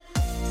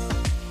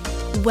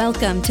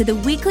Welcome to the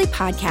weekly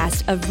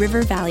podcast of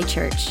River Valley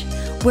Church.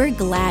 We're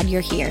glad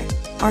you're here.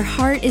 Our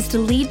heart is to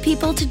lead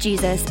people to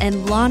Jesus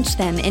and launch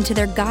them into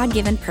their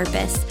God-given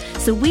purpose.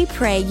 So we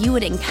pray you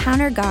would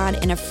encounter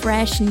God in a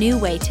fresh, new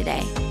way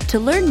today. To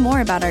learn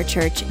more about our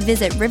church,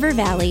 visit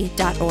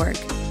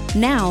rivervalley.org.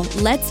 Now,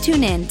 let's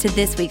tune in to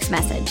this week's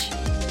message.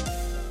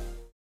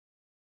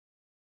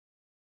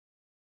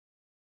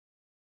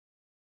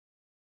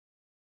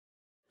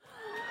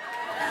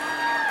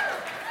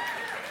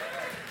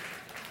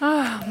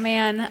 Oh,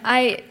 man,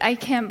 I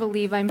can't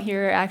believe I'm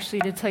here actually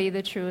to tell you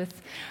the truth.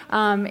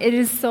 It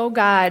is so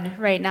God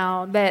right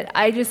now that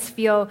I just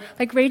feel,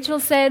 like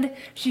Rachel said,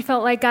 she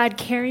felt like God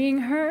carrying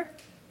her.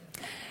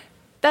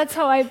 That's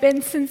how I've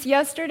been since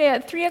yesterday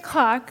at 3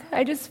 o'clock.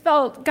 I just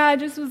felt God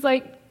just was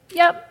like,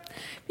 yep,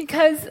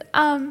 because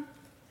I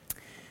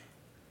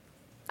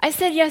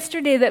said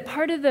yesterday that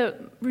part of the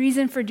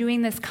reason for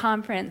doing this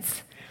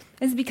conference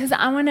is because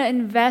I want to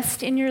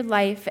invest in your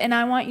life and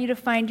I want you to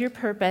find your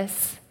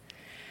purpose.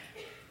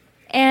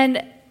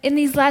 And in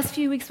these last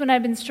few weeks when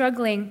I've been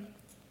struggling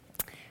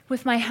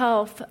with my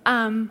health,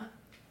 I've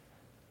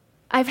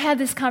had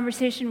this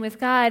conversation with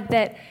God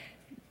that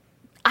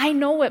I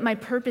know what my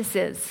purpose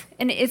is.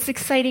 And it's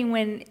exciting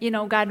when,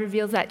 God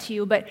reveals that to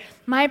you. But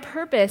my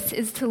purpose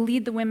is to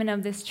lead the women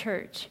of this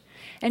church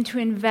and to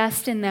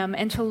invest in them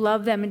and to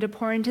love them and to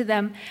pour into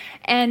them.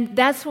 And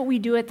that's what we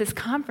do at this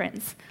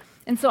conference.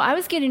 And so I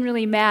was getting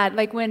really mad.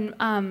 Like when,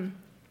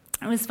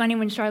 it was funny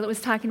when Charlotte was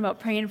talking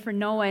about praying for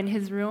Noah in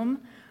his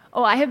room.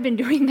 Oh, I have been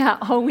doing that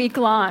all week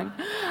long.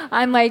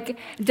 I'm like,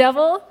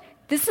 devil,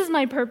 this is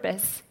my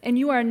purpose, and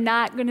you are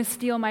not going to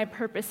steal my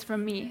purpose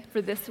from me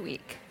for this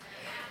week.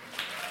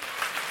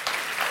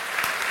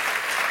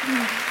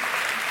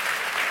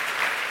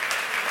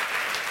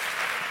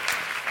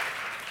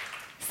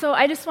 So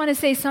I just want to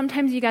say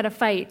sometimes you got to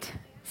fight.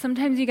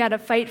 Sometimes you got to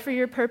fight for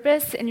your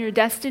purpose and your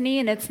destiny,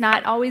 and it's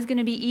not always going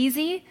to be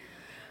easy.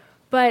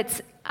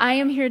 But I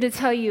am here to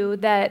tell you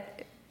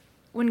that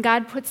when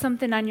God puts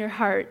something on your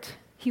heart,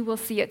 He will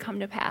see it come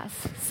to pass.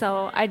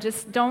 So I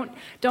just don't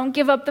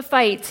give up the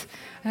fight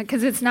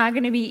because it's not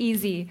going to be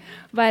easy.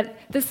 But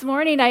this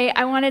morning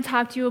I want to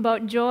talk to you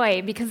about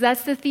joy because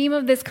that's the theme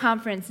of this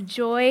conference,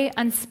 joy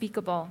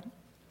unspeakable.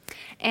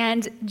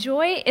 And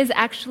joy is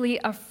actually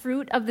a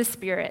fruit of the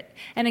Spirit.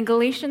 And in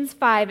Galatians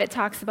 5, it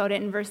talks about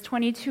it in verse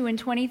 22 and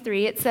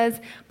 23. It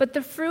says, "But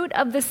the fruit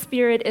of the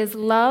Spirit is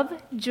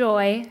love,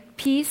 joy,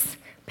 peace,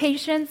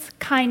 patience,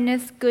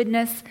 kindness,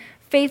 goodness,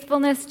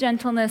 faithfulness,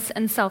 gentleness,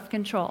 and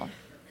self-control."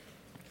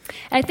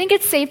 I think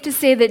it's safe to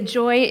say that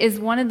joy is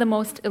one of the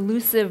most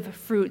elusive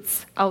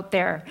fruits out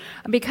there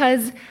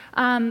because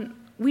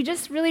we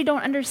just really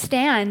don't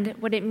understand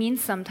what it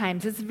means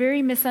sometimes. It's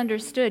very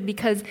misunderstood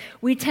because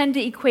we tend to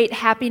equate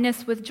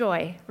happiness with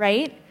joy,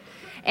 right?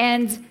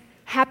 And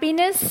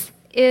happiness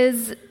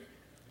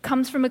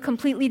comes from a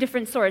completely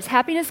different source.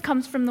 Happiness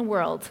comes from the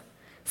world.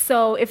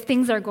 So if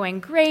things are going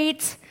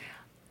great,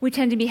 we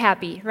tend to be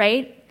happy,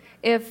 right?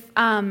 If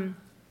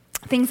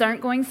things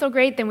aren't going so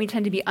great, then we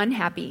tend to be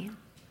unhappy.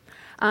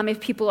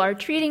 If people are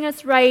treating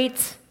us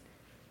right,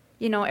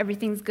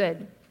 everything's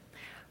good.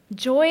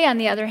 Joy, on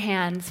the other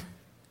hand,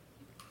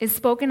 is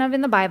spoken of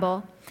in the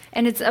Bible,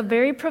 and it's a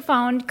very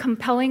profound,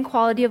 compelling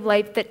quality of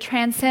life that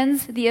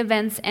transcends the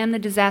events and the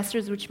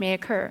disasters which may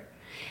occur.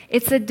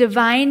 It's a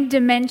divine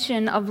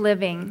dimension of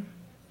living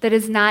that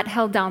is not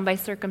held down by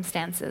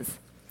circumstances.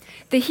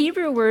 The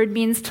Hebrew word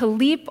means to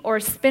leap or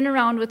spin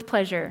around with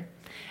pleasure.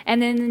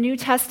 And in the New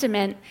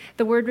Testament,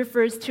 the word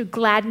refers to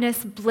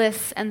gladness,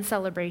 bliss, and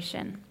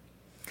celebration.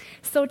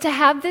 So to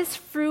have this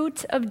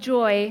fruit of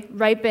joy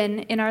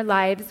ripen in our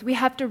lives, we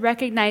have to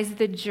recognize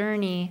the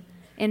journey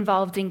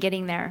involved in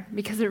getting there,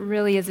 because it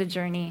really is a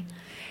journey.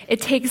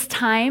 It takes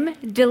time,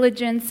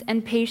 diligence,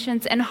 and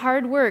patience, and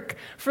hard work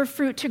for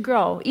fruit to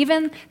grow.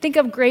 Even think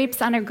of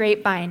grapes on a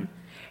grapevine.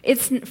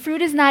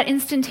 Fruit is not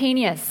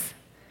instantaneous,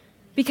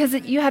 because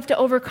you have to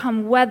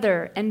overcome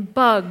weather and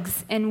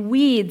bugs and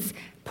weeds,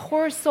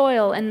 poor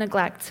soil and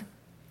neglect.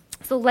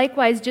 So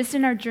likewise, just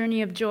in our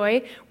journey of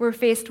joy, we're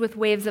faced with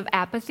waves of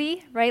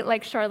apathy, right?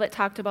 Like Charlotte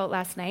talked about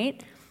last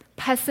night.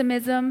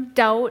 Pessimism,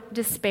 doubt,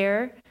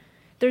 despair.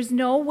 There's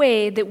no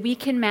way that we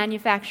can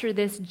manufacture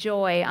this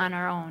joy on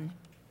our own.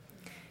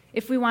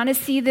 If we want to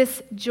see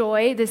this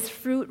joy, this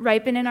fruit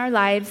ripen in our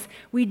lives,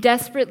 we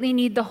desperately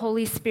need the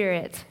Holy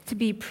Spirit to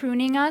be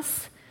pruning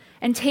us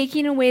and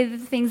taking away the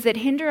things that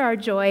hinder our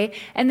joy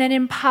and then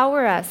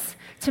empower us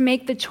to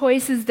make the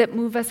choices that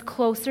move us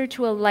closer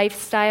to a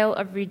lifestyle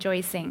of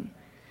rejoicing.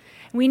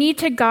 We need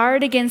to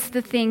guard against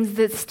the things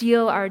that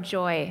steal our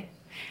joy.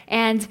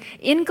 And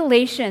in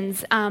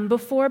Galatians,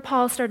 before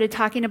Paul started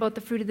talking about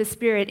the fruit of the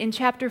Spirit, in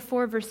chapter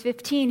 4, verse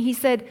 15, he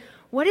said,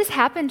 "What has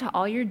happened to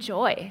all your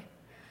joy?"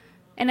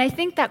 And I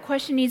think that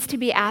question needs to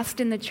be asked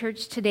in the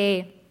church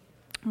today.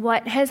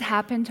 What has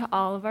happened to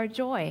all of our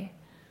joy?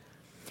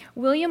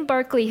 William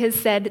Barclay has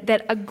said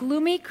that a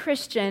gloomy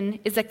Christian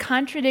is a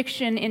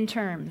contradiction in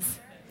terms.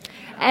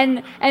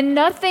 And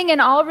nothing in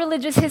all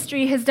religious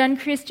history has done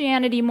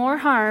Christianity more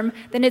harm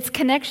than its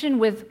connection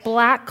with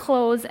black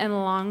clothes and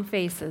long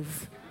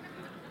faces,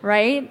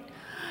 right?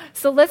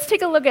 So let's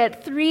take a look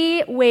at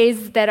 3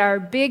 ways that are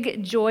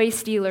big joy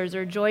stealers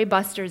or joy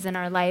busters in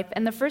our life.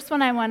 And the first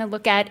one I want to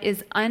look at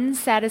is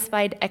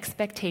unsatisfied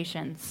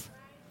expectations.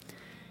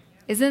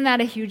 Isn't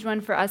that a huge one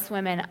for us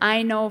women?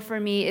 I know for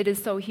me it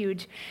is so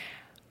huge.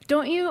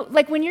 Don't you,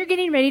 like when you're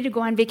getting ready to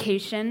go on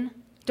vacation,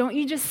 don't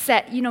you just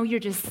set, you're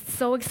just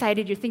so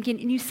excited, you're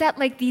thinking, and you set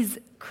like these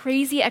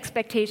crazy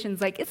expectations,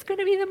 like it's going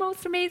to be the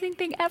most amazing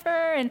thing ever.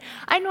 And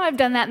I know I've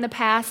done that in the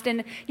past,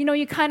 and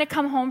you kind of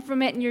come home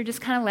from it and you're just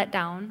kind of let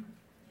down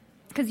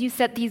because you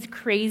set these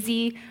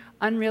crazy,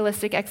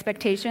 unrealistic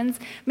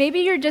expectations. Maybe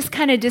you're just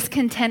kind of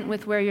discontent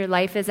with where your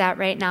life is at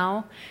right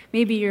now.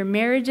 Maybe your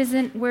marriage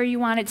isn't where you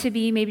want it to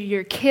be. Maybe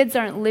your kids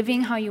aren't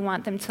living how you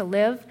want them to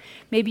live.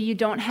 Maybe you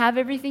don't have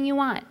everything you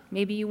want.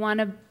 Maybe you want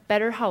a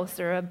better house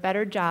or a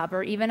better job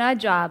or even a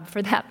job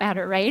for that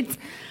matter, right?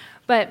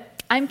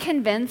 But I'm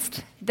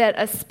convinced that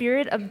a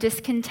spirit of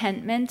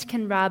discontentment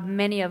can rob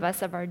many of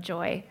us of our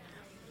joy.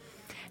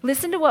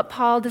 Listen to what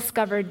Paul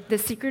discovered, the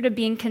secret of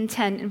being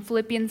content, in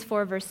Philippians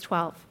 4, verse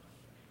 12.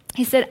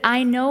 He said,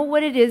 I know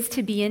what it is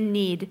to be in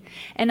need,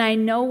 and I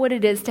know what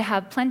it is to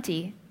have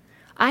plenty.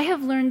 I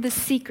have learned the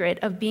secret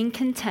of being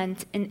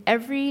content in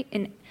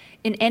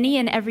any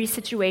and every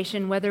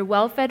situation, whether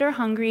well-fed or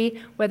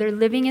hungry, whether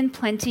living in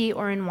plenty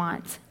or in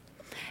want.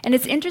 And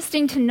it's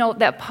interesting to note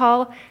that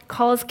Paul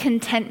calls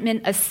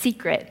contentment a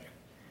secret.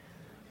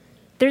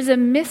 There's a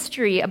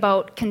mystery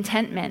about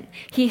contentment.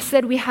 He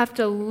said we have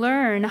to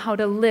learn how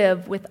to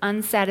live with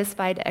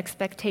unsatisfied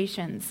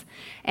expectations.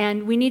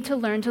 And we need to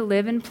learn to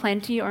live in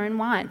plenty or in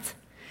want.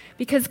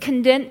 Because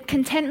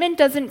contentment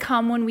doesn't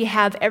come when we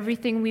have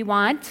everything we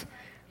want,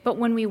 but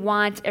when we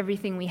want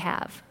everything we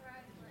have.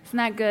 Isn't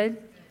that good?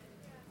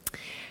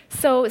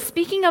 So,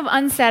 speaking of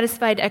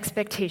unsatisfied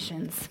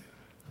expectations,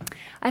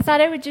 I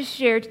thought I would just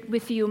share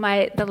with you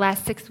the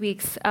last 6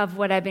 weeks of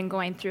what I've been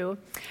going through.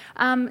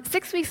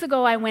 6 weeks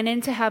ago, I went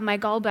in to have my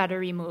gallbladder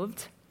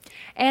removed,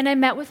 and I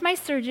met with my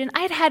surgeon.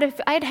 I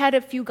had had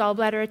a few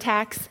gallbladder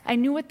attacks. I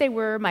knew what they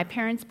were. My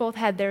parents both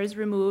had theirs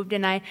removed,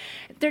 and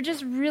they're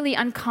just really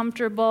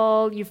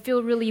uncomfortable. You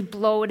feel really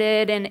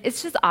bloated, and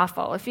it's just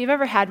awful. If you've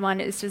ever had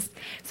one, it's just...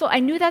 So I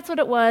knew that's what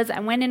it was. I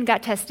went in and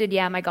got tested.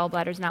 Yeah, my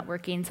gallbladder's not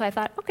working. So I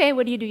thought, okay,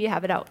 what do? You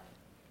have it out.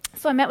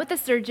 So I met with the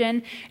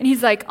surgeon, and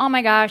he's like, oh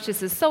my gosh,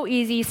 this is so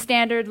easy,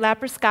 standard,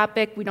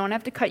 laparoscopic. We don't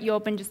have to cut you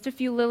open, just a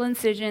few little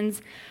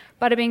incisions.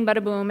 Bada bing,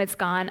 bada boom, it's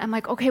gone. I'm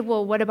like, okay,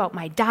 well, what about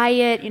my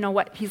diet?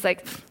 What? He's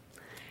like,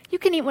 you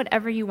can eat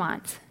whatever you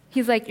want.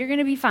 He's like, you're going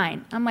to be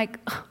fine. I'm like,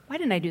 why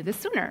didn't I do this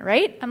sooner,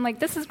 right? I'm like,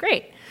 this is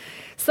great.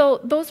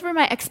 So those were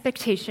my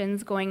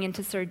expectations going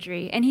into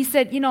surgery. And he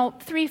said,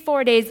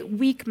 3-4 days,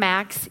 week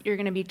max, you're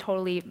going to be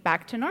totally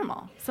back to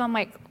normal. So I'm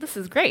like, this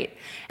is great.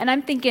 And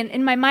I'm thinking,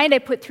 in my mind, I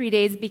put 3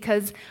 days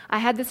because I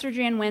had the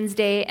surgery on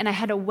Wednesday and I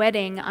had a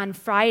wedding on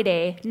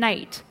Friday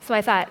night. So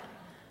I thought,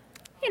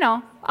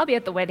 I'll be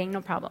at the wedding,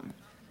 no problem.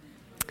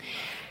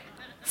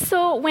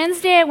 So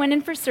Wednesday, I went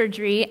in for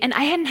surgery, and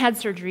I hadn't had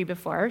surgery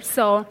before.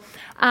 So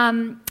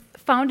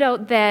found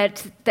out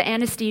that the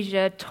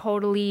anesthesia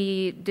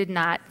totally did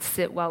not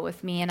sit well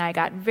with me, and I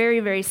got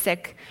very, very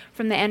sick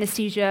from the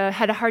anesthesia,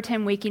 had a hard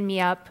time waking me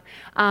up,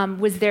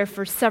 was there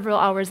for several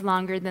hours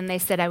longer than they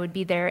said I would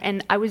be there,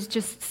 and I was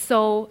just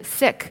so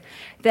sick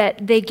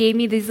that they gave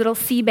me these little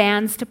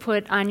C-bands to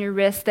put on your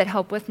wrist that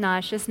help with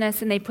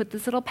nauseousness, and they put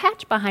this little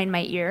patch behind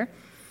my ear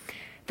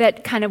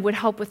that kind of would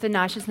help with the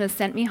nauseousness,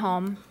 sent me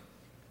home,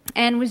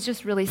 and was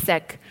just really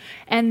sick.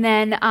 And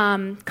then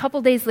a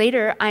couple days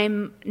later,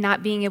 I'm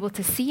not being able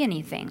to see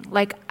anything.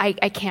 Like, I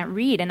can't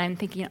read, and I'm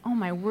thinking, oh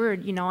my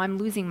word, I'm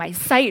losing my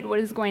sight. What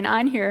is going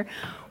on here?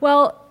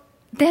 Well,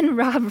 then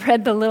Rob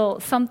read the little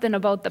something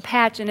about the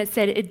patch, and it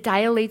said it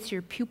dilates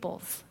your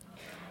pupils.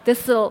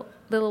 This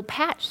little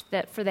patch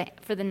that for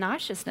the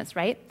nauseousness,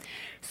 right?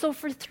 So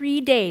for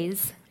 3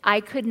 days, I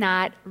could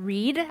not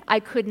read. I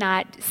could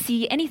not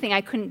see anything.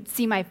 I couldn't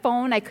see my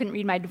phone. I couldn't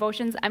read my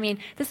devotions. I mean,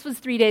 this was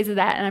 3 days of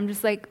that, and I'm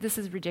just like, this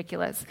is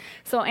ridiculous.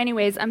 So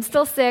anyways, I'm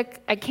still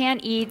sick. I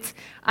can't eat.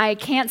 I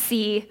can't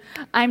see.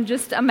 I'm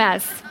just a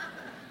mess.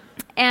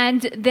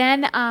 And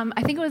then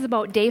I think it was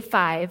about day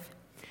 5.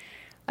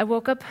 I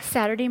woke up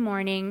Saturday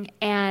morning,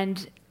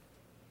 and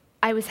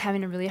I was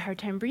having a really hard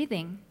time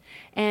breathing.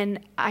 And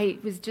I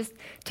was just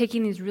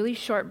taking these really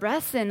short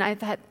breaths, and I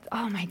thought,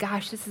 oh my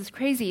gosh, this is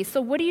crazy.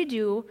 So what do you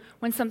do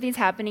when something's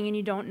happening and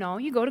you don't know?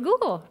 You go to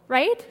Google,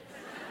 right?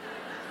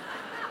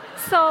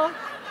 So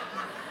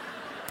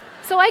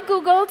I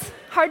Googled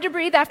hard to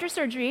breathe after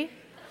surgery.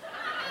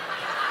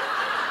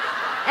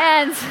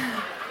 And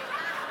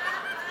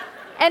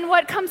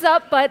what comes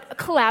up but a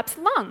collapsed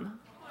lung.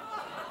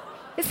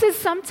 It says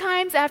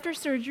sometimes after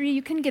surgery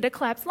you can get a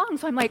collapsed lung.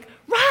 So I'm like,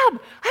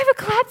 Rob, I have a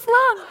collapsed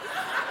lung.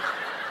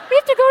 We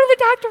have to go to the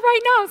doctor right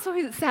now.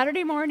 So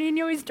Saturday morning,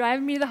 he's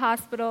driving me to the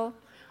hospital.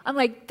 I'm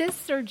like, this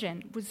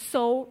surgeon was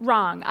so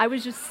wrong. I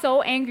was just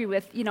so angry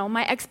with,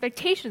 my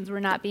expectations were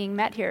not being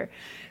met here.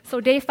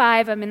 So day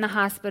 5, I'm in the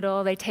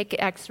hospital. They take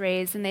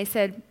x-rays, and they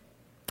said,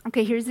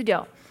 okay, here's the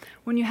deal.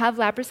 When you have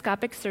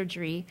laparoscopic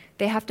surgery,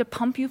 they have to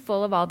pump you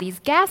full of all these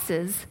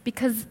gases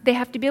because they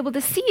have to be able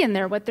to see in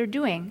there what they're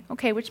doing.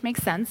 Okay, which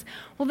makes sense.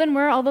 Well, then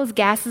where are all those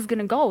gases going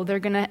to go? They're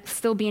going to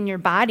still be in your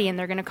body, and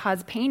they're going to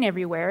cause pain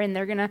everywhere, and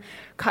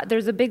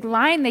there's a big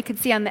line they could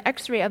see on the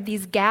x-ray of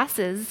these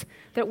gases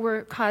that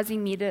were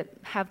causing me to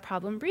have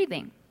problem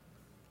breathing.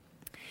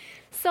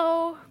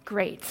 So,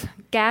 great.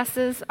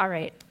 Gases, all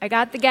right. I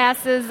got the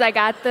gases, I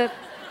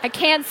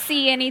can't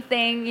see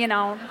anything,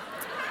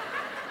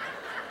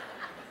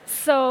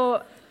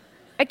 So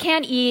I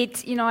can't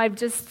eat, I'm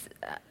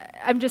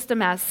just a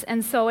mess.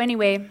 And so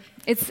anyway,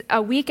 it's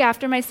a week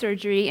after my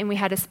surgery, and we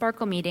had a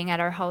sparkle meeting at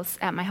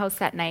my house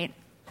that night.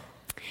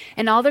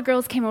 And all the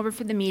girls came over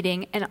for the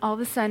meeting, and all of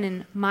a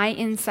sudden, my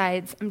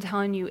insides, I'm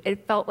telling you,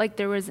 it felt like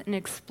there was an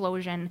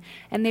explosion,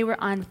 and they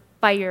were on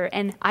fire.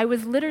 And I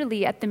was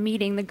literally at the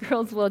meeting, the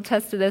girls will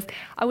attest to this,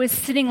 I was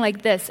sitting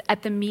like this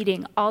at the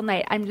meeting all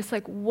night. I'm just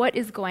like, what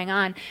is going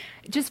on?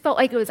 It just felt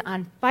like it was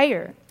on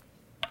fire.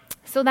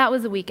 So that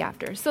was a week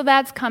after. So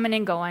that's coming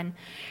and going.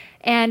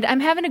 And I'm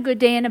having a good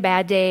day and a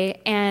bad day.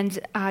 And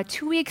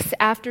 2 weeks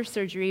after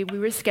surgery, we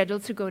were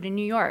scheduled to go to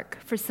New York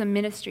for some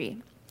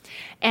ministry.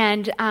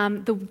 And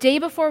the day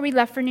before we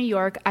left for New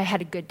York, I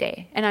had a good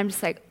day. And I'm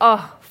just like,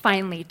 oh,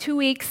 finally, 2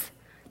 weeks.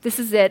 This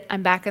is it.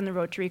 I'm back on the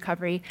road to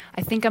recovery.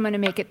 I think I'm going to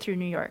make it through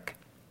New York.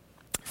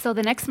 So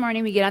the next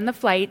morning, we get on the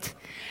flight.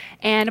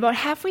 And about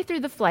halfway through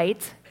the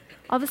flight,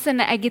 all of a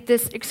sudden, I get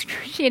this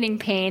excruciating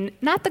pain,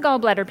 not the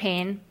gallbladder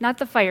pain, not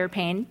the fire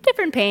pain,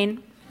 different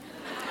pain.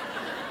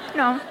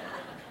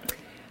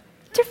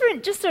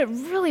 Different, just a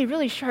really,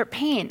 really sharp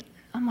pain.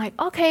 I'm like,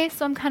 okay,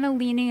 so I'm kind of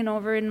leaning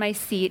over in my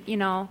seat,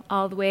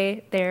 all the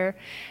way there.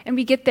 And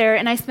we get there,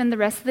 and I spend the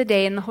rest of the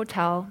day in the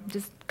hotel,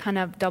 just kind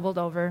of doubled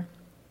over.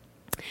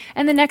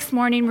 And the next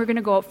morning, we're going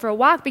to go out for a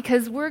walk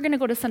because we're going to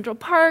go to Central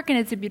Park, and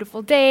it's a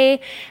beautiful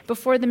day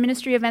before the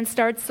ministry event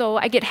starts. So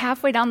I get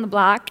halfway down the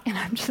block, and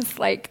I'm just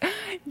like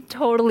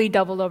totally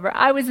doubled over.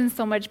 I was in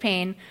so much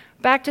pain.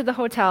 Back to the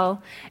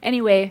hotel.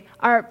 Anyway,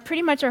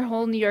 pretty much our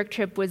whole New York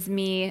trip was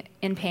me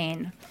in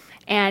pain.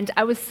 And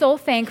I was so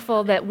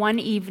thankful that one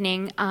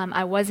evening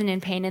I wasn't in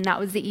pain, and that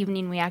was the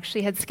evening we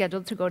actually had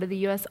scheduled to go to the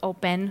U.S.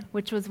 Open,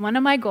 which was one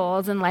of my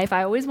goals in life.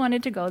 I always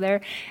wanted to go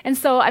there. And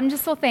so I'm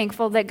just so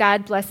thankful that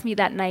God blessed me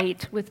that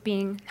night with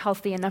being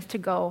healthy enough to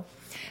go.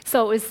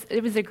 So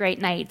it was a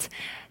great night.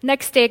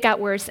 Next day it got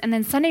worse, and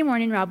then Sunday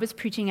morning Rob was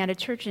preaching at a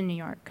church in New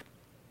York.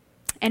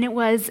 And it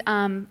was,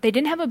 they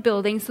didn't have a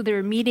building, so they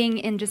were meeting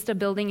in just a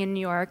building in New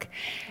York.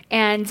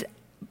 And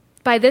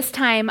by this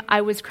time,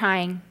 I was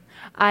crying.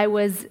 I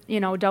was,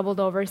 doubled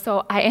over.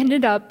 So I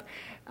ended up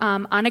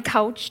on a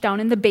couch down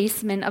in the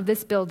basement of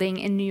this building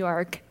in New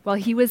York while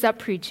he was up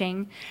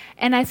preaching.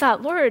 And I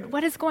thought, Lord,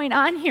 what is going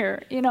on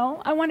here?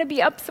 I want to be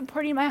up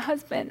supporting my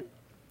husband.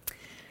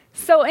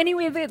 So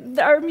anyway,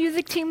 our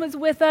music team was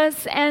with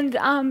us, and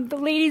the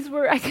ladies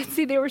I could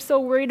see they were so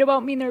worried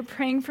about me, and they were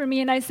praying for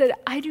me. And I said,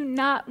 I do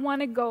not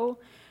want to go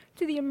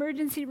to the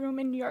emergency room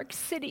in New York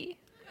City.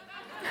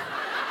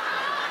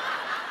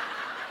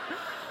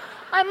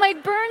 I'm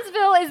like,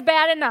 Burnsville is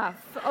bad enough,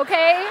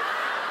 okay?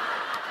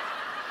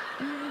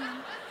 And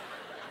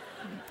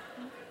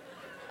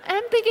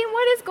I'm thinking,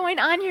 what is going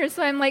on here?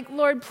 So I'm like,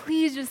 Lord,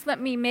 please just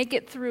let me make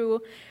it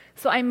through.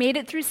 So I made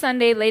it through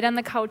Sunday, laid on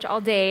the couch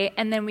all day,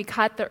 and then we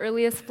caught the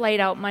earliest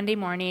flight out Monday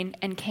morning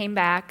and came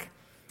back.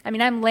 I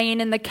mean, I'm laying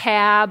in the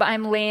cab,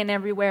 I'm laying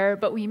everywhere,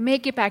 but we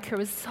make it back here. I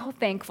was so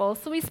thankful.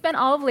 So we spent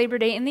all of Labor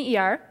Day in the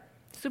ER.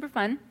 Super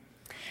fun.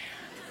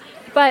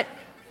 But...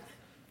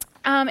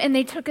 and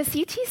they took a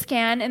CT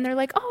scan, and they're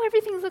like, oh,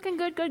 everything's looking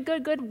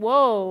good.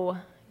 Whoa.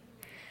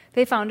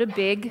 They found a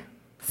big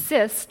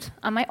cyst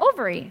on my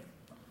ovary.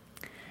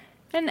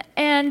 And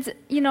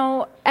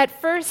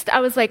at first I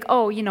was like,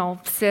 oh,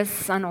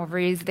 cysts on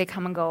ovaries, they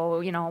come and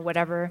go,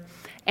 whatever.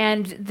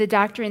 And the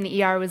doctor in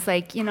the ER was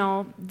like,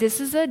 this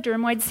is a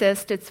dermoid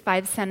cyst. It's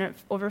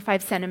over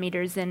 5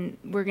 centimeters, and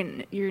you're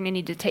going to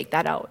need to take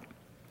that out.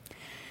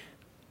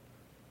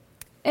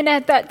 And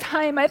at that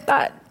time, I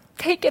thought,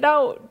 take it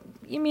out.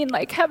 You mean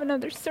like have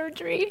another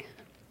surgery?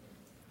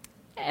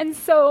 And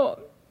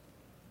so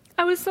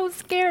I was so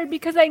scared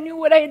because I knew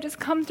what I had just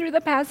come through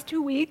the past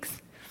 2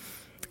 weeks.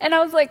 And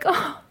I was like,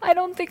 oh, I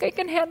don't think I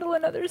can handle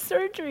another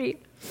surgery.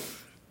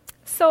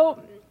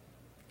 So,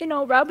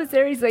 Rob was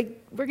there. He's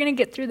like, we're going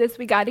to get through this.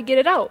 We got to get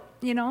it out,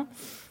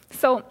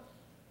 So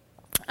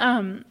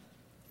I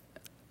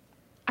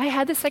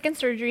had the second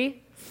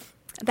surgery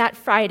that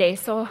Friday.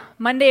 So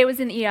Monday I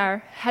was in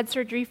ER, had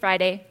surgery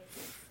Friday.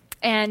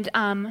 And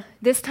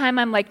this time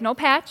I'm like, no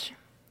patch.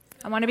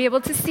 I want to be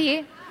able to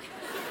see.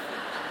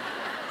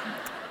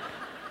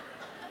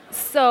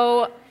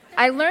 So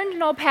I learned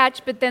no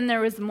patch, but then there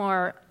was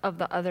more of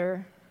the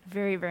other,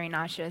 very, very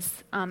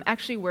nauseous.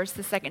 Actually worse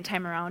the second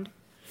time around.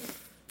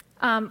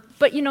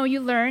 But you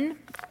learn.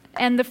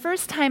 And the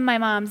first time my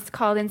mom's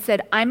called and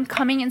said, I'm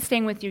coming and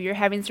staying with you, you're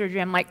having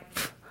surgery, I'm like,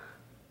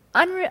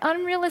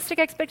 unrealistic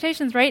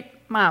expectations, right?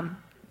 Mom,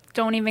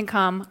 don't even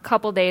come.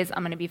 Couple days,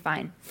 I'm going to be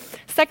fine.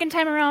 Second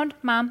time around,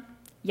 Mom,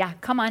 yeah,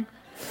 come on.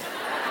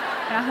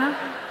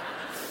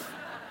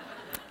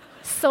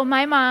 So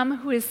my mom,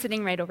 who is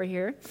sitting right over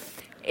here,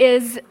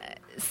 is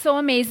so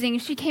amazing.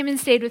 She came and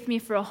stayed with me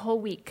for a whole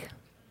week.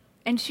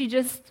 And she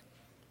just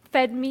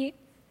fed me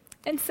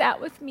and sat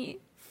with me.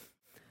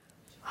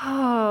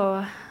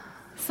 Oh,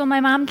 so my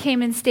mom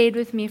came and stayed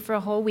with me for a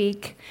whole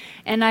week.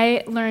 And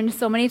I learned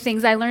so many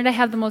things. I learned I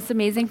have the most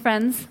amazing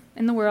friends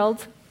in the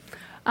world.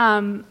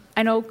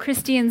 I know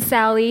Christy and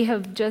Sally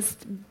have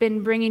just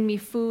been bringing me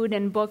food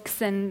and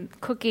books and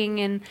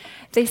cooking, and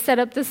they set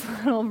up this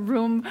little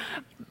room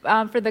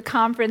for the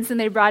conference, and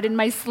they brought in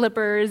my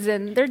slippers,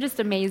 and they're just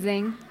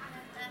amazing.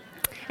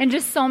 And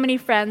just so many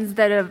friends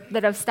that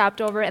have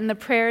stopped over, and the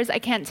prayers, I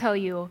can't tell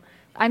you.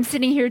 I'm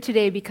sitting here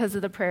today because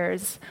of the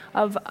prayers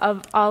of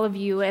all of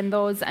you and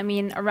those,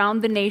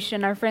 around the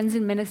nation, our friends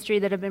in ministry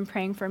that have been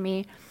praying for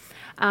me.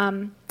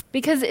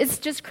 Because it's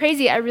just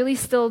crazy. I really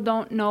still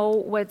don't know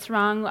what's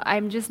wrong.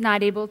 I'm just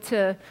not able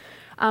to,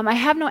 I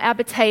have no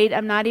appetite.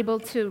 I'm not able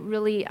to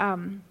really,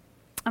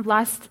 I've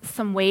lost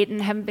some weight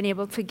and haven't been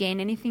able to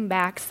gain anything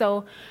back.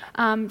 So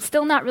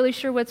still not really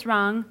sure what's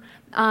wrong.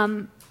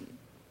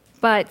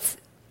 But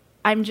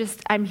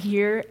I'm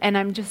here, and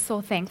I'm just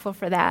so thankful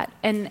for that.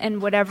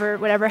 And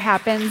whatever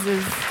happens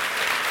is...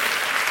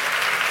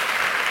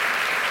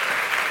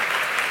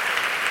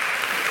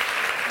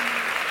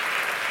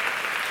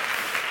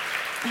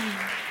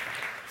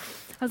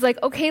 I was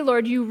like, okay,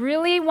 Lord, you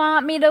really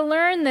want me to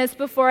learn this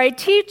before I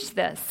teach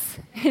this?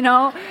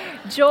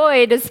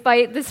 Joy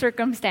despite the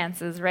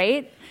circumstances,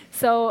 right?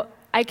 So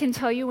I can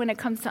tell you when it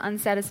comes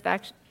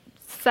to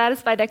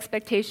satisfied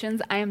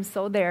expectations, I am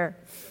so there.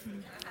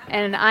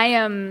 And I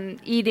am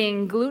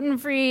eating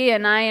gluten-free,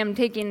 and I am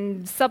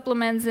taking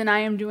supplements, and I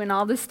am doing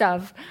all this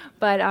stuff,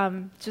 but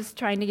just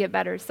trying to get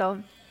better.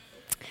 So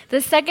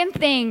the second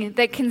thing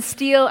that can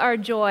steal our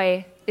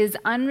joy is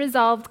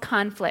unresolved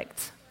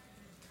conflict.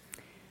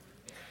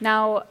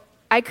 Now,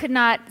 I could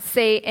not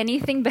say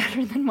anything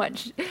better than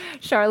what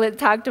Charlotte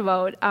talked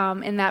about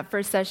in that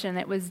first session.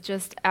 It was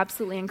just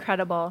absolutely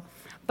incredible.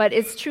 But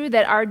it's true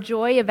that our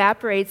joy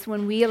evaporates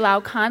when we allow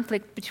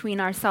conflict between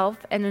ourselves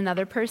and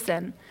another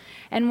person.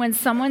 And when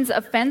someone's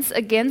offense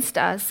against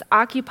us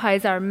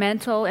occupies our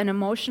mental and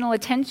emotional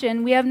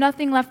attention, we have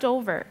nothing left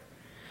over.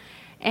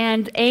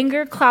 And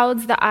anger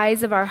clouds the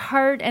eyes of our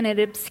heart, and it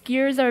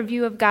obscures our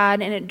view of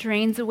God, and it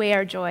drains away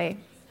our joy.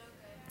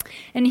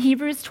 In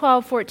Hebrews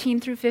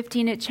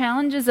 12:14-15, it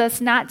challenges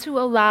us not to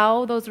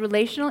allow those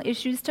relational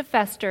issues to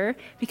fester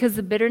because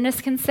the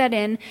bitterness can set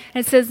in.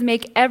 And it says,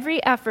 make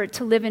every effort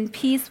to live in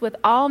peace with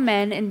all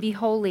men and be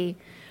holy.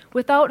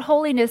 Without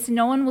holiness,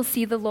 no one will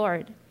see the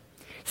Lord.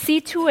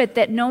 See to it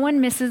that no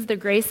one misses the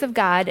grace of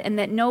God and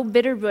that no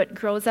bitter root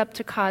grows up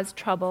to cause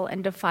trouble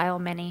and defile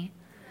many.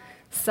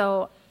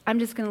 So I'm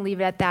just going to leave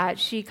it at that.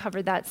 She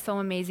covered that so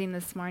amazing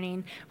this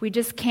morning. We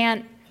just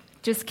can't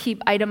just keep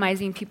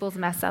itemizing people's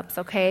mess-ups,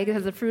 okay?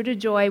 Because the fruit of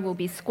joy will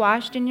be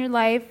squashed in your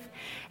life.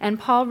 And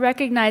Paul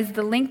recognized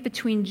the link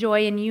between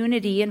joy and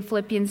unity in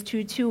Philippians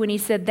 2:2 when he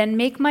said, then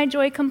make my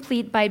joy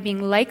complete by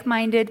being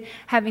like-minded,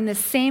 having the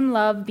same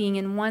love, being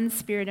in one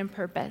spirit and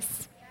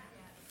purpose.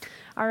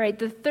 All right,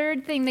 the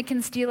third thing that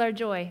can steal our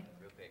joy.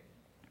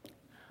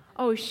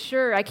 Oh,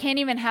 sure. I can't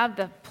even have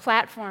the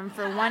platform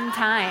for one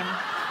time.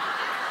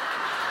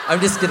 I'm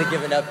just going to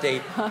give an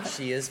update.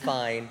 She is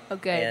fine. Oh,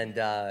 good.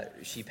 And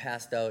she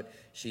passed out.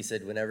 She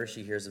said whenever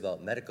she hears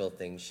about medical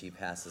things, she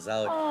passes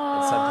out. Oh,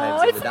 and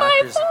sometimes in the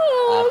doctor's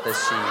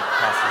office, she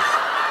passes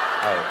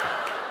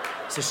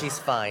out. So she's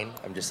fine.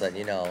 I'm just letting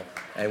you know.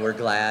 And we're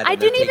glad. I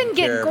didn't even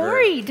get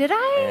gory, did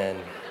I? And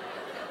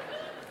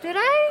did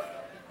I?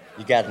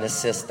 You got an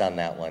assist on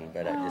that one,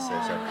 but I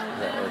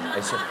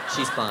just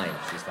she's fine.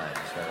 She's fine.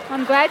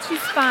 I'm glad she's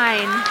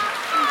fine.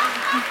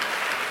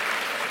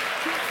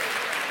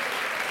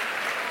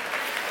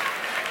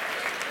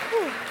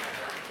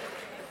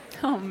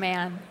 Oh,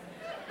 man.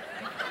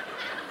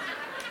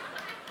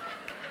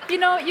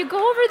 You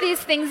go over these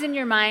things in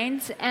your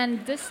mind,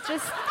 and this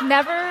just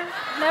never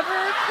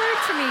occurred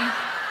to me.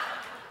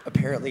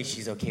 Apparently,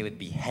 she's okay with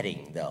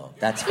beheading, though.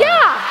 That's fine.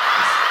 Yeah.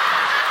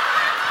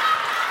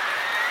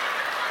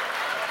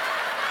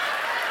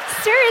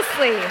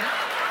 Seriously.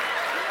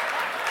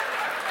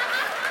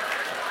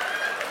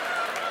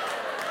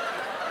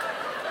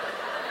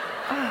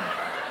 Oh.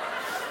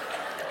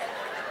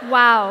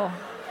 Wow.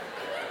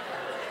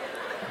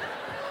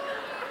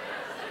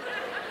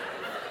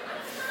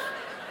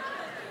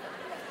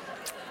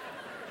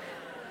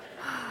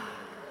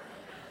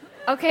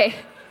 Okay.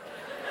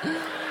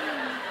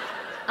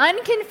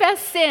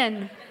 Unconfessed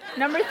sin.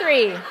 Number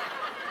 3.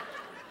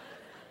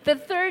 The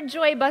third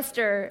joy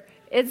buster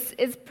is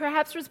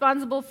perhaps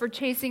responsible for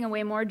chasing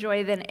away more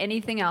joy than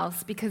anything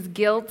else because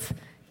guilt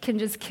can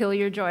just kill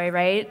your joy,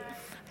 right?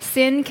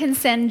 Sin can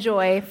send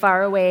joy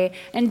far away.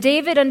 And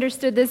David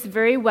understood this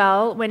very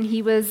well when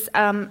he was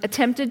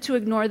attempted to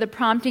ignore the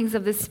promptings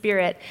of the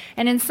Spirit.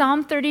 And in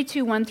Psalm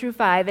 32,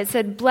 1-5, it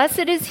said,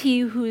 "Blessed is he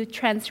whose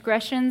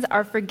transgressions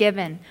are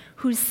forgiven,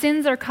 whose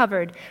sins are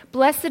covered.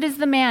 Blessed is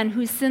the man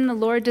whose sin the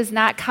Lord does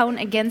not count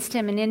against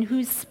him, and in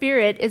whose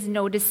spirit is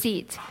no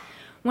deceit.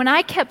 When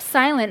I kept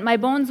silent, my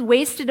bones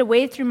wasted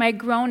away through my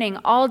groaning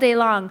all day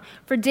long.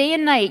 For day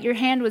and night your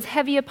hand was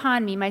heavy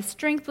upon me. My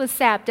strength was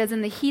sapped as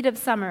in the heat of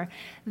summer.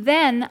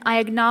 Then I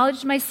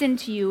acknowledged my sin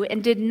to you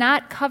and did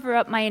not cover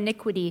up my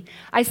iniquity.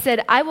 I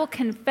said, I will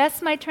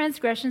confess my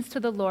transgressions to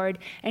the Lord,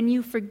 and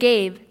you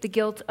forgave the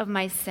guilt of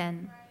my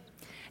sin."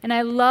 And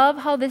I love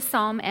how this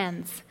psalm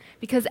ends,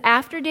 because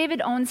after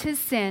David owns his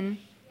sin,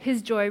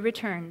 his joy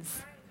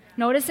returns.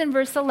 Notice in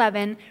verse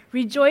 11,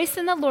 "Rejoice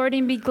in the Lord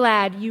and be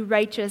glad, you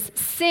righteous.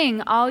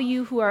 Sing, all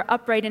you who are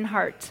upright in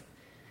heart."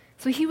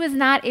 So he was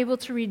not able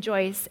to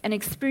rejoice and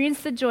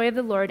experience the joy of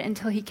the Lord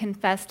until he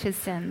confessed his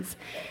sins.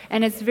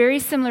 And it's very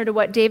similar to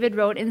what David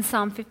wrote in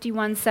Psalm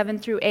 51,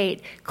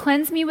 7-8.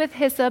 "Cleanse me with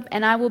hyssop,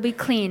 and I will be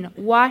clean.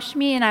 Wash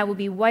me, and I will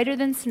be whiter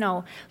than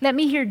snow. Let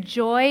me hear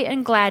joy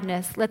and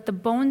gladness. Let the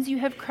bones you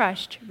have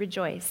crushed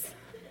rejoice."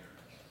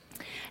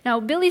 Now,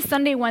 Billy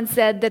Sunday once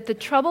said that the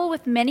trouble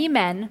with many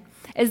men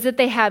is that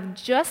they have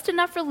just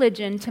enough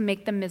religion to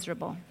make them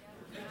miserable.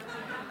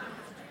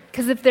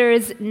 Because if there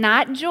is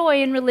not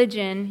joy in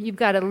religion, you've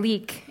got a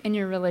leak in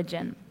your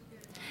religion.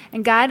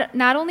 And God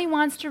not only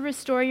wants to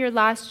restore your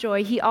lost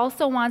joy, he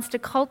also wants to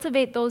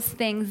cultivate those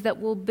things that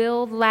will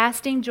build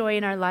lasting joy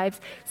in our lives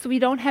so we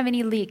don't have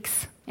any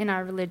leaks in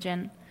our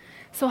religion.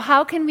 So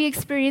how can we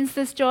experience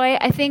this joy?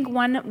 I think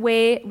one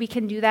way we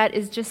can do that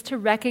is just to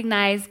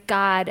recognize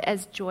God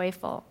as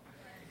joyful.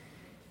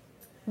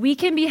 We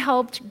can be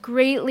helped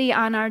greatly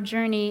on our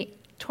journey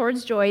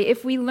towards joy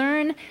if we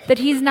learn that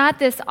he's not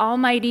this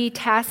almighty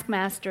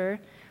taskmaster,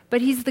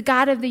 but he's the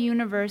God of the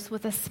universe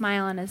with a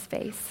smile on his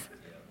face.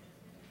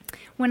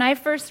 When I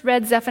first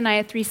read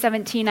Zephaniah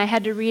 3:17, I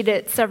had to read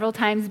it several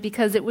times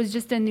because it was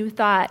just a new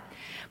thought.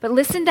 But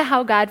listen to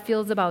how God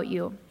feels about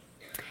you.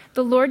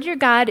 "The Lord your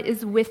God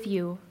is with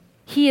you.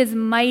 He is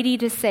mighty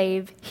to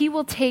save. He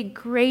will take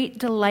great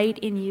delight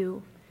in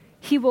you.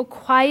 He will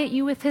quiet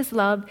you with his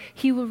love.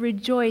 He will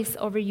rejoice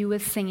over you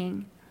with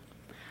singing."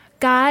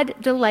 God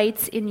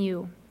delights in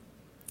you,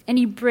 and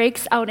he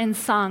breaks out in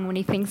song when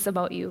he thinks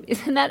about you.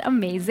 Isn't that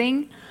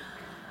amazing?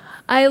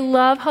 I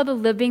love how the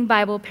Living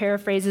Bible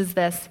paraphrases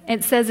this.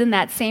 It says in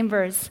that same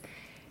verse,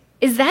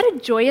 "Is that a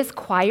joyous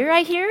choir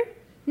I hear?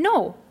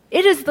 No,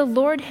 it is the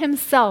Lord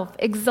himself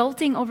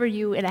exulting over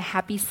you in a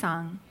happy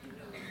song."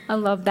 I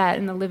love that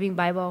in the Living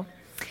Bible.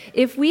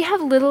 If we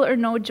have little or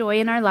no joy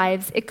in our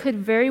lives, it could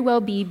very well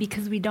be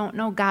because we don't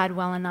know God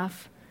well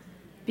enough.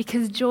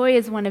 Because joy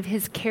is one of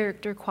his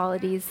character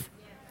qualities.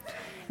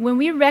 When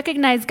we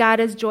recognize God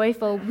as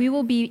joyful, we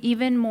will be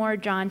even more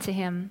drawn to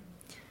him.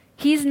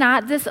 He's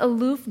not this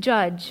aloof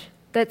judge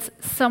that's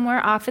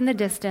somewhere off in the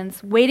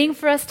distance, waiting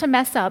for us to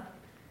mess up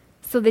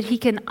so that he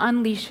can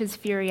unleash his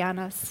fury on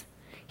us.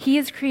 He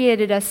has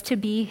created us to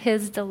be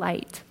his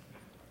delight.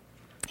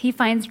 He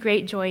finds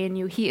great joy in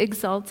you. He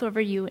exults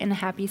over you in a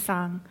happy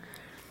song.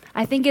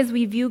 I think as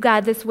we view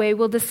God this way,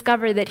 we'll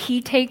discover that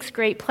he takes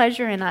great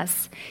pleasure in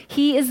us.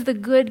 He is the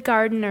good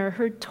gardener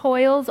who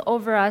toils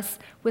over us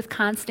with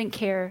constant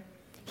care.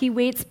 He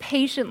waits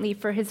patiently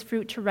for his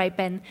fruit to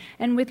ripen,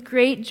 and with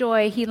great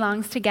joy he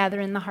longs to gather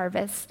in the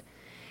harvest.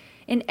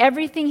 In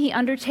everything he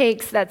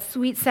undertakes, that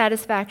sweet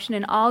satisfaction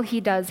in all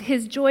he does,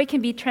 his joy can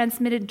be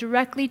transmitted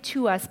directly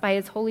to us by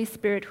his Holy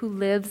Spirit who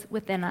lives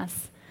within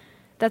us.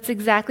 That's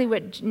exactly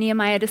what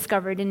Nehemiah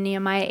discovered in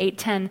Nehemiah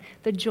 8:10.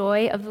 The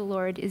joy of the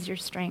Lord is your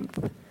strength.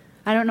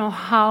 I don't know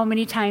how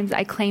many times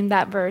I claimed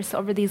that verse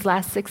over these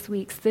last 6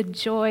 weeks. The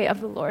joy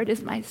of the Lord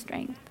is my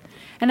strength.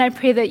 And I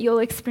pray that you'll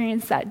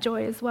experience that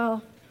joy as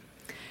well.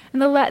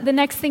 And the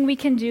next thing we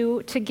can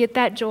do to get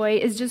that joy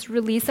is just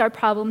release our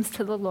problems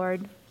to the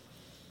Lord.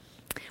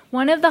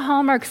 One of the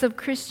hallmarks of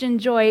Christian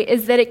joy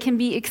is that it can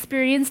be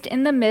experienced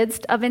in the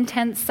midst of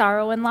intense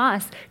sorrow and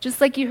loss. Just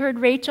like you heard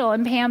Rachel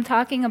and Pam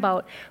talking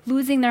about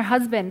losing their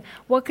husband.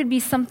 What could be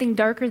something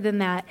darker than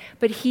that?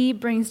 But he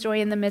brings joy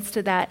in the midst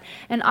of that.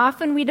 And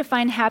often we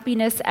define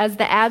happiness as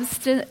the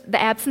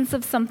absence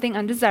of something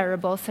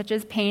undesirable, such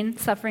as pain,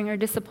 suffering, or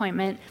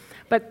disappointment.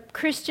 But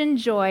Christian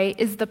joy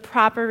is the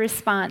proper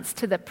response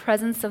to the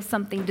presence of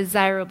something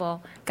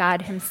desirable,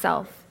 God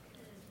himself.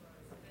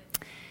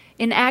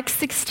 In Acts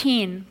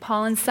 16,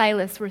 Paul and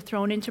Silas were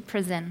thrown into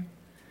prison.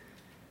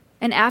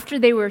 And after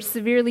they were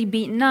severely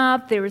beaten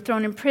up, they were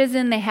thrown in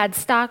prison, they had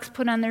stocks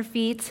put on their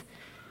feet,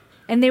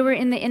 and they were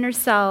in the inner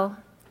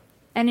cell.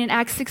 And in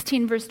Acts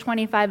 16, verse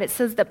 25, it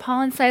says that Paul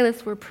and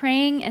Silas were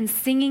praying and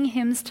singing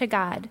hymns to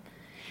God.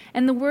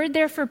 And the word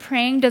there for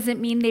praying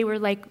doesn't mean they were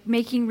like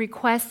making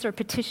requests or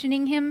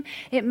petitioning him.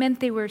 It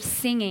meant they were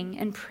singing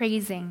and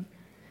praising.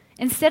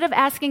 Instead of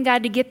asking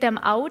God to get them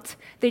out,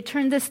 they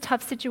turned this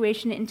tough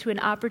situation into an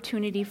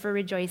opportunity for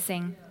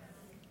rejoicing.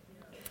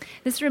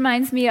 This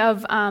reminds me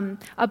of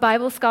a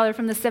Bible scholar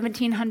from the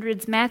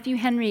 1700s, Matthew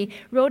Henry,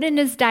 wrote in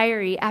his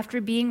diary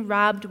after being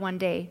robbed one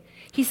day.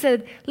 He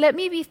said, "Let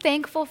me be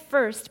thankful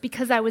first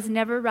because I was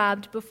never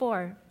robbed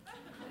before.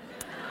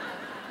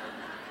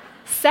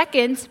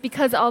 Second,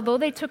 because although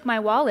they took my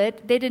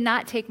wallet, they did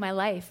not take my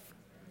life.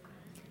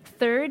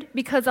 Third,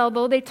 because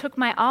although they took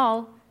my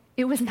all,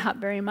 it was not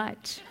very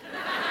much.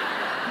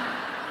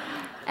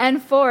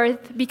 And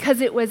fourth,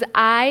 because it was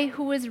I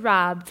who was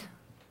robbed,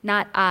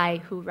 not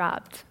I who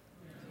robbed."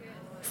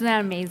 Isn't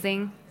that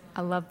amazing?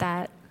 I love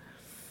that.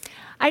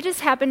 I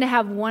just happen to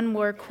have one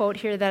more quote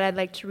here that I'd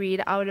like to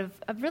read out of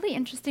a really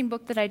interesting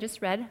book that I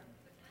just read.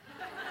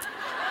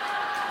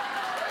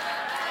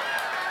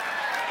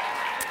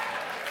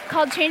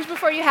 Called Change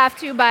Before You Have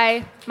To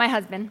by my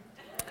husband.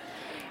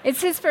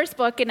 It's his first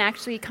book and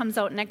actually comes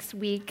out next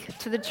week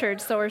to the church,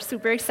 so we're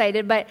super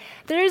excited. But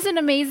there's an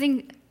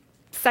amazing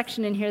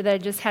section in here that I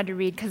just had to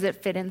read because it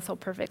fit in so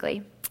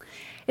perfectly.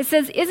 It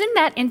says, "Isn't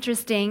that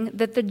interesting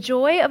that the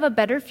joy of a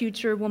better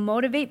future will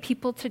motivate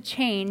people to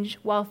change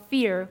while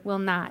fear will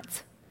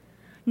not?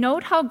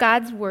 Note how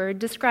God's word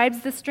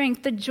describes the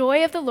strength. The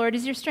joy of the Lord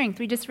is your strength."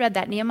 We just read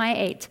that, Nehemiah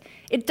 8.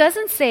 It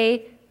doesn't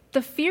say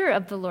the fear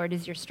of the Lord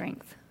is your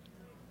strength.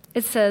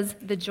 It says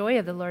the joy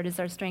of the Lord is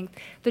our strength.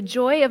 The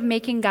joy of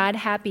making God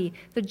happy.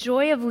 The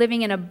joy of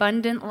living an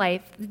abundant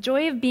life. The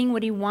joy of being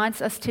what he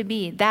wants us to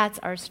be. That's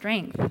our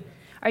strength.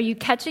 Are you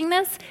catching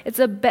this? It's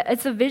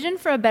a vision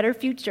for a better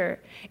future.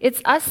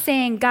 It's us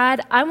saying,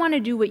 "God, I want to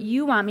do what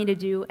you want me to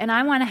do, and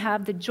I want to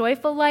have the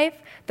joyful life,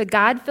 the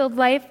God-filled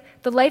life,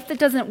 the life that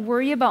doesn't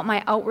worry about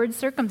my outward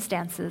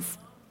circumstances."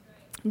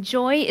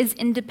 Joy is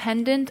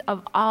independent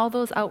of all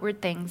those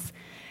outward things.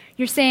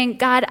 You're saying,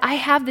 "God, I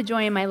have the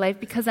joy in my life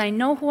because I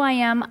know who I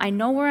am, I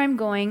know where I'm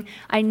going,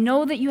 I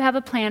know that you have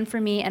a plan for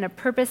me and a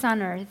purpose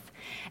on earth,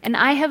 and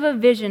I have a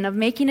vision of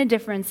making a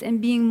difference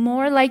and being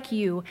more like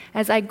you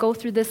as I go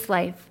through this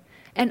life.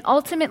 And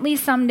ultimately,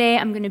 someday,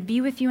 I'm going to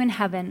be with you in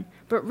heaven.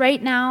 But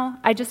right now,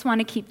 I just want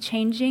to keep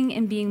changing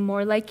and being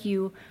more like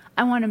you.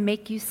 I want to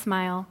make you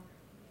smile.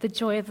 The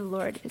joy of the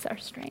Lord is our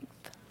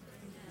strength."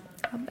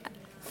 Love that.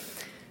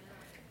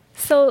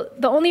 So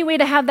the only way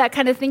to have that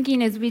kind of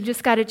thinking is we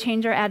just got to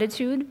change our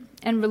attitude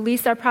and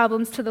release our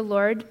problems to the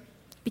Lord.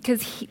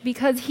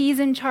 Because he's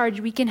in charge,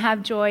 we can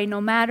have joy no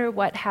matter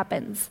what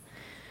happens.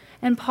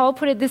 And Paul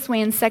put it this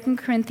way in 2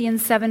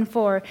 Corinthians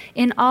 7:4,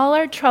 "In all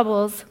our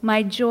troubles,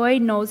 my joy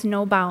knows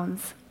no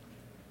bounds."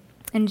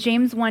 And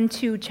James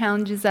 1:2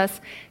 challenges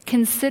us,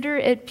 "Consider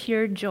it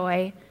pure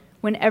joy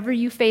whenever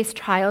you face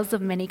trials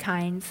of many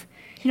kinds."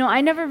 You know,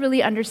 I never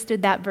really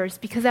understood that verse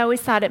because I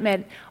always thought it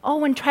meant,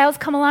 when trials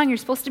come along, you're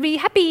supposed to be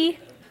happy,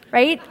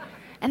 right?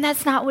 And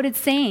that's not what it's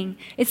saying.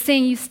 It's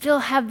saying you still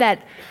have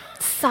that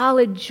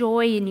solid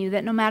joy in you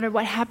that no matter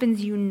what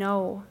happens, you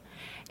know.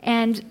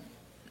 And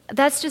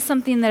that's just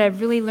something that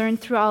I've really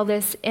learned through all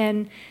this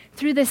and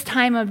through this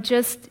time of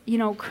just,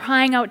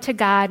 crying out to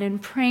God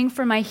and praying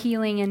for my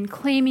healing and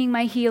claiming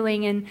my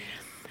healing and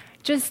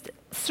just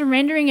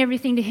surrendering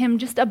everything to him,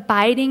 just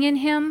abiding in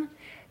him.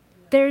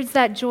 There's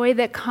that joy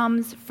that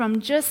comes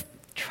from just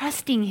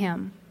trusting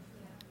him.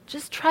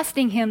 Just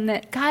trusting him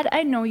that, "God,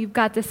 I know you've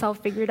got this all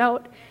figured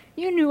out.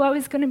 You knew I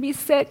was going to be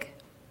sick,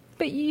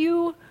 but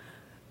you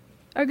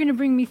are going to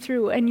bring me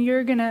through, and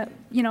you're going to,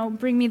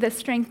 bring me the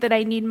strength that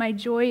I need. My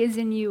joy is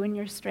in you and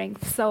your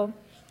strength." So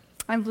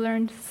I've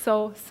learned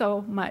so,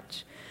 so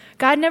much.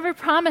 God never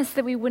promised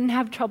that we wouldn't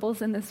have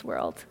troubles in this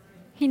world.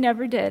 He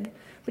never did,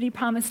 but he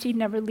promised he'd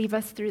never leave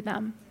us through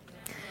them.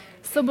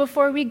 So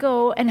before we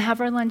go and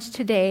have our lunch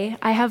today,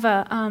 I have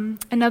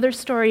another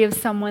story of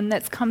someone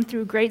that's come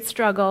through great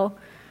struggle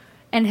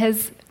and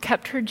has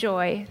kept her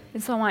joy.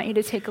 And so I want you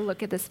to take a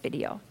look at this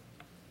video.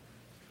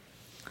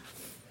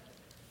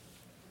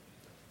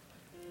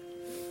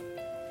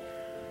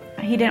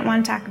 He didn't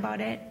want to talk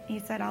about it. He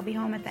said, "I'll be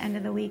home at the end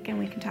of the week and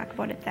we can talk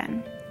about it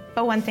then."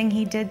 But one thing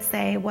he did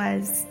say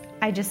was,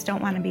 "I just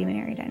don't want to be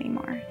married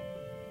anymore."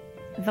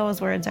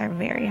 Those words are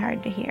very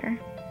hard to hear.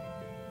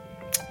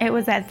 It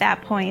was at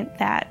that point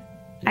that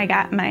I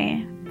got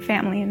my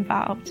family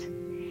involved,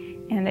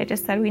 and I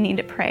just said, "We need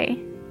to pray.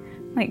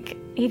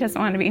 He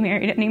doesn't want to be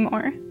married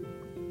anymore,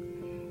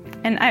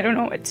 and I don't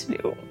know what to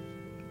do."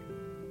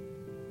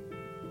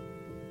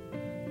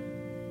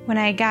 When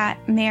I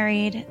got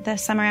married the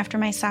summer after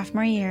my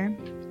sophomore year,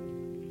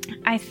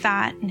 I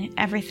thought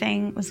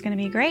everything was going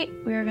to be great.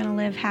 We were going to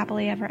live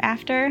happily ever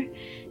after.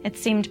 It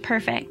seemed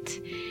perfect.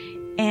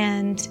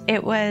 And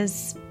it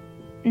was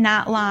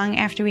not long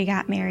after we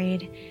got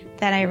married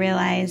that I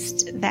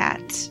realized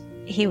that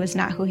he was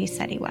not who he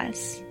said he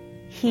was.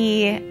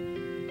 He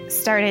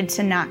started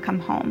to not come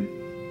home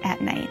at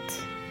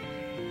night.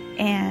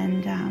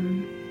 And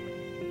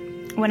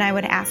when I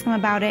would ask him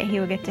about it, he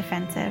would get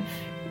defensive.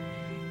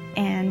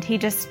 And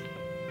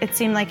it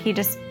seemed like he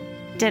just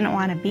didn't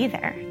want to be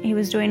there. He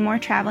was doing more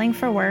traveling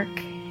for work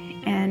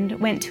and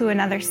went to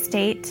another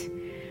state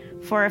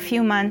for a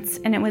few months.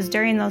 And it was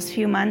during those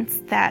few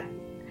months that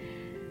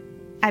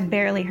I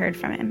barely heard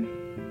from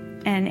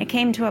him. And it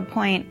came to a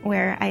point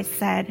where I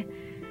said,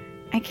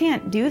 I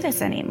can't do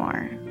this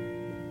anymore.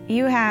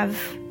 You have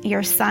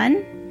your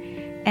son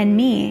and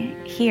me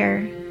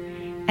here,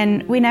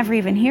 and we never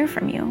even hear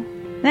from you.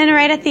 Then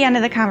right at the end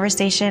of the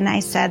conversation, I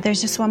said,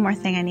 there's just one more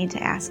thing I need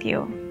to ask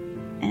you.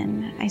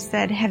 And I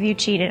said, have you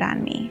cheated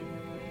on me?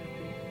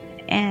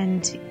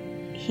 And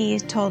he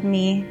told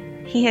me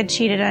he had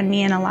cheated on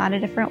me in a lot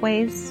of different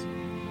ways.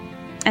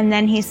 And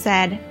then he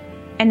said,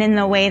 and in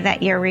the way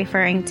that you're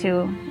referring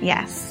to,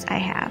 yes, I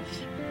have.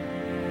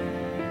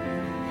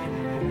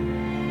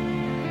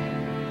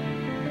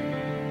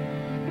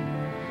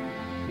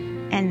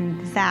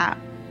 And that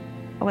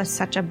was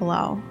such a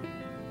blow.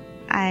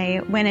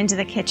 I went into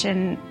the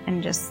kitchen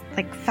and just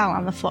fell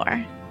on the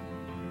floor.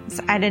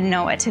 So I didn't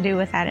know what to do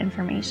with that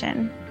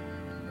information.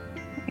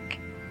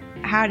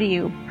 How do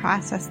you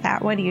process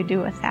that? What do you do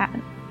with that?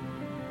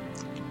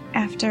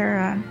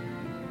 After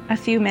a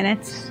few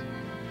minutes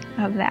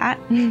of that,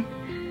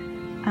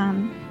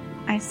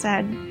 I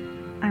said,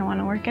 I want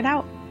to work it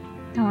out.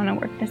 I want to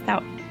work this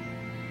out.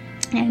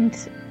 And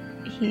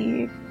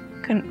he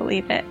couldn't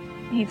believe it.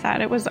 He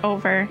thought it was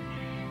over.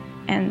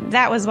 And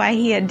that was why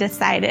he had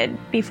decided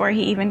before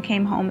he even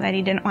came home that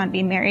he didn't want to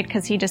be married,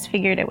 because he just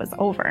figured it was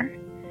over.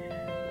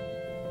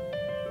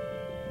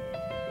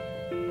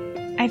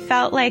 I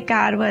felt like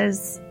God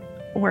was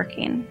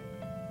working,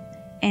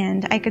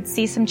 and I could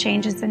see some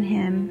changes in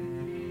him,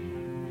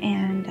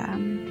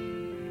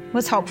 and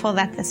was hopeful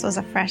that this was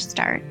a fresh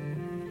start.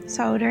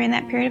 So during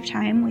that period of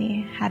time,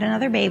 we had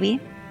another baby.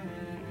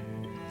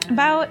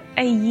 About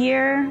a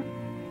year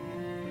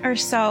or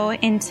so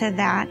into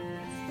that,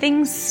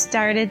 things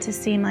started to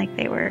seem like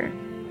they were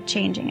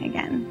changing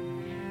again.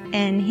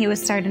 And he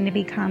was starting to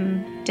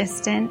become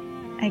distant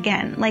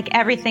again.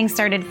 Everything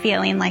started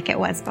feeling like it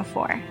was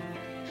before.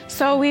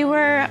 So we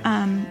were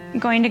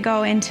going to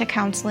go into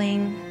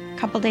counseling a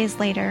couple days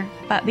later.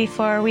 But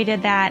before we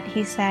did that,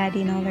 he said,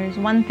 there's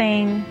one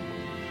thing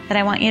that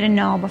I want you to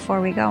know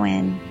before we go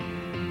in.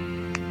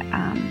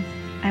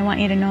 I want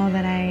you to know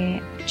that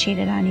I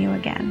cheated on you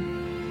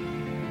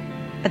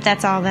again. But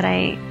that's all that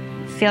I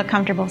feel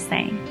comfortable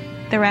saying.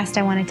 The rest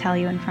I want to tell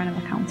you in front of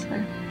a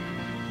counselor.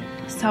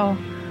 So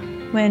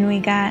when we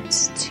got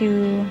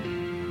to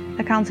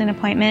the counseling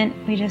appointment,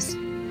 we just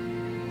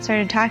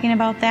started talking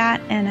about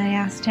that, and I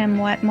asked him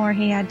what more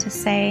he had to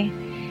say.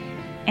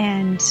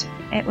 And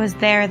it was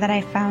there that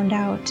I found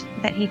out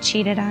that he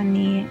cheated on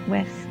me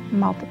with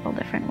multiple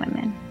different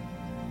women.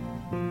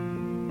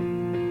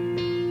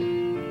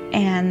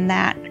 And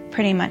that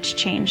pretty much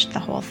changed the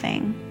whole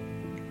thing.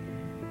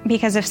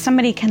 Because if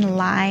somebody can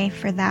lie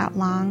for that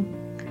long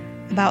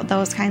about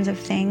those kinds of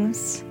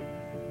things,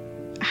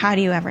 how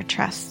do you ever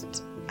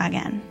trust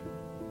again?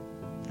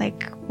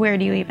 Where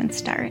do you even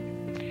start?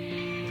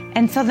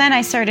 And so then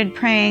I started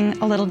praying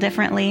a little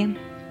differently.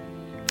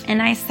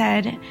 And I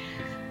said,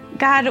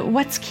 God,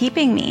 what's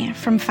keeping me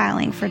from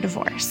filing for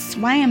divorce?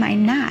 Why am I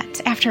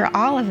not after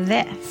all of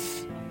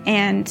this?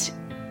 And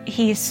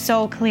he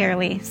so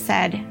clearly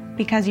said,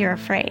 because you're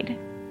afraid.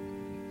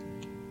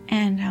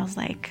 And I was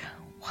like,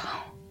 whoa,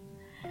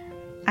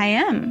 I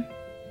am.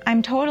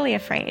 I'm totally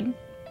afraid.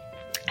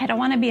 I don't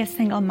want to be a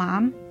single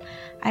mom.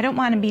 I don't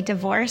want to be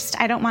divorced.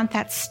 I don't want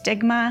that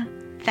stigma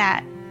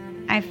that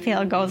I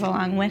feel goes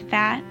along with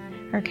that,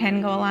 or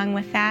can go along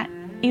with that.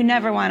 You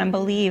never want to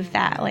believe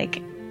that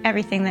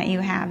everything that you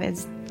have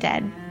is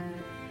dead,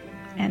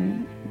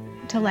 and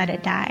to let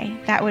it die.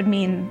 That would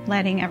mean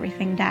letting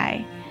everything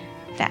die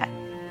that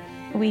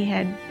we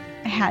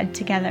had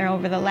together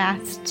over the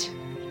last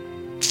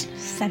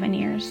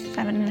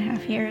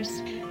 7.5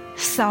 years.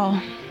 So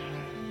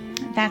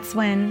that's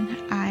when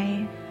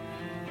I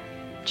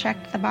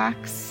checked the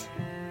box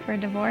for a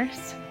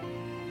divorce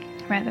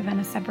rather than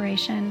a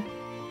separation.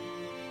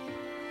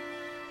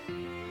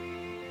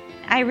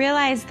 I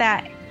realized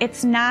that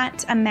it's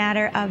not a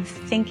matter of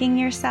thinking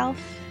yourself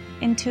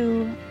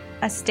into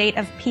a state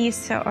of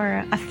peace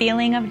or a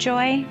feeling of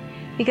joy,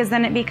 because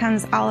then it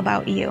becomes all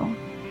about you.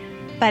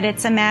 But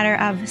it's a matter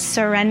of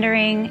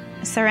surrendering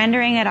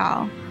it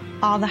all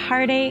the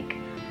heartache,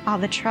 all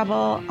the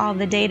trouble, all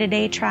the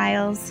day-to-day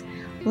trials,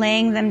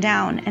 laying them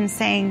down and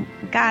saying,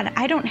 God,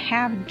 I don't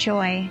have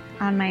joy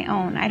on my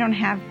own. I don't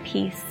have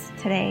peace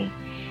today.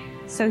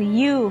 So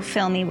you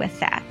fill me with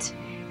that.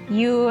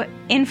 You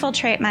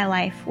infiltrate my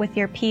life with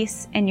your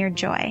peace and your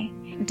joy.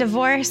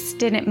 Divorce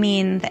didn't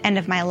mean the end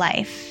of my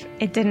life.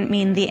 It didn't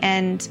mean the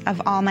end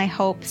of all my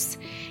hopes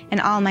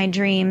and all my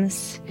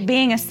dreams.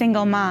 Being a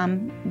single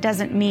mom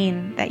doesn't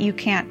mean that you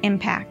can't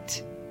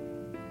impact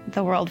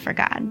the world for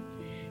God.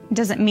 It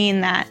doesn't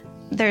mean that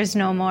there's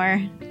no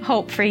more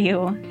hope for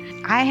you.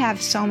 I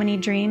have so many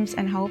dreams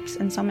and hopes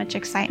and so much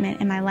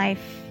excitement in my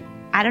life.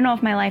 I don't know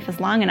if my life is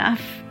long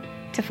enough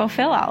to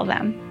fulfill all of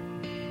them.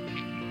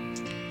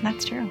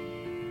 That's true.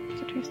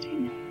 It's a true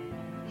statement.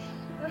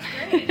 That's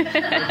great.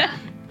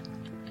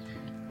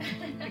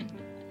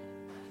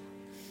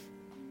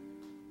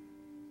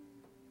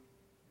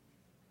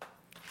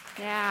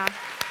 Yeah.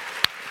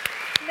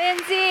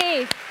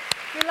 Lindsay,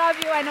 we love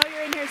you. I know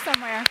you're in here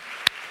somewhere.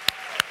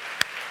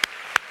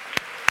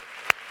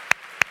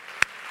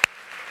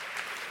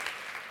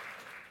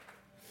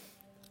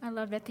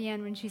 loved at the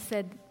end when she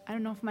said, I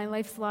don't know if my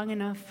life's long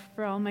enough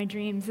for all my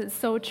dreams. It's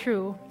so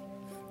true.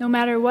 No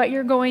matter what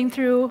you're going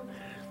through,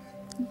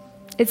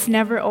 it's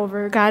never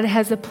over. God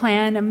has a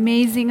plan,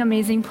 amazing,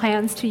 amazing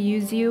plans to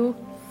use you.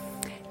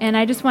 And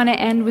I just want to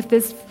end with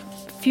this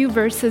few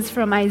verses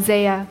from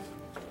Isaiah,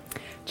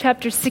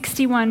 chapter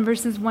 61,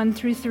 verses 1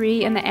 through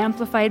 3 in the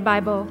Amplified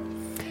Bible.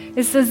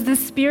 It says, the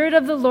Spirit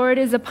of the Lord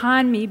is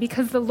upon me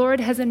because the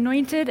Lord has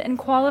anointed and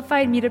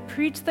qualified me to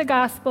preach the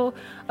gospel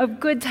of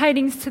good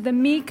tidings to the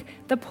meek,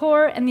 the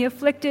poor, and the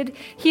afflicted.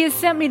 He has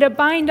sent me to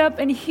bind up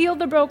and heal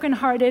the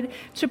brokenhearted,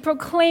 to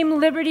proclaim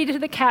liberty to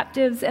the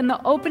captives and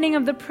the opening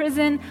of the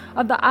prison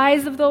of the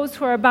eyes of those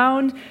who are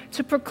bound,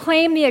 to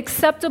proclaim the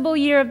acceptable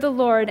year of the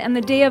Lord and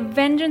the day of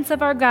vengeance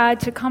of our God,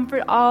 to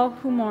comfort all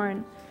who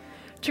mourn,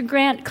 to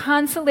grant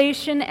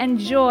consolation and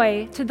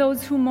joy to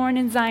those who mourn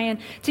in Zion,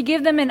 to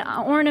give them an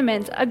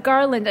ornament, a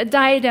garland, a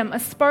diadem, a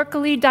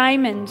sparkly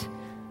diamond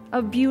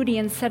of beauty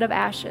instead of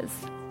ashes,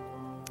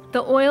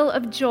 the oil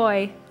of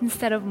joy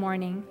instead of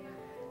mourning,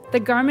 the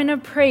garment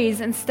of praise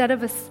instead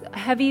of a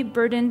heavy,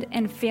 burdened,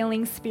 and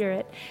failing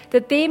spirit,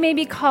 that they may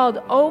be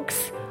called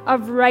oaks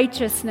of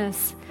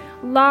righteousness,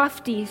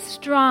 lofty,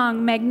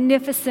 strong,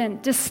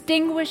 magnificent,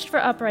 distinguished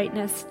for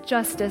uprightness,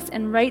 justice,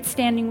 and right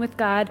standing with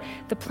God,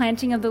 the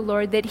planting of the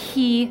Lord, that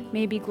he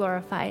may be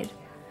glorified.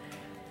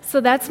 So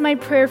that's my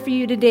prayer for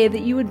you today,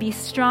 that you would be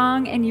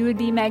strong and you would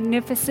be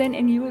magnificent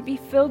and you would be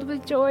filled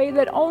with joy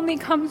that only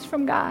comes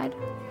from God.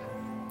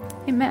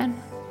 Amen.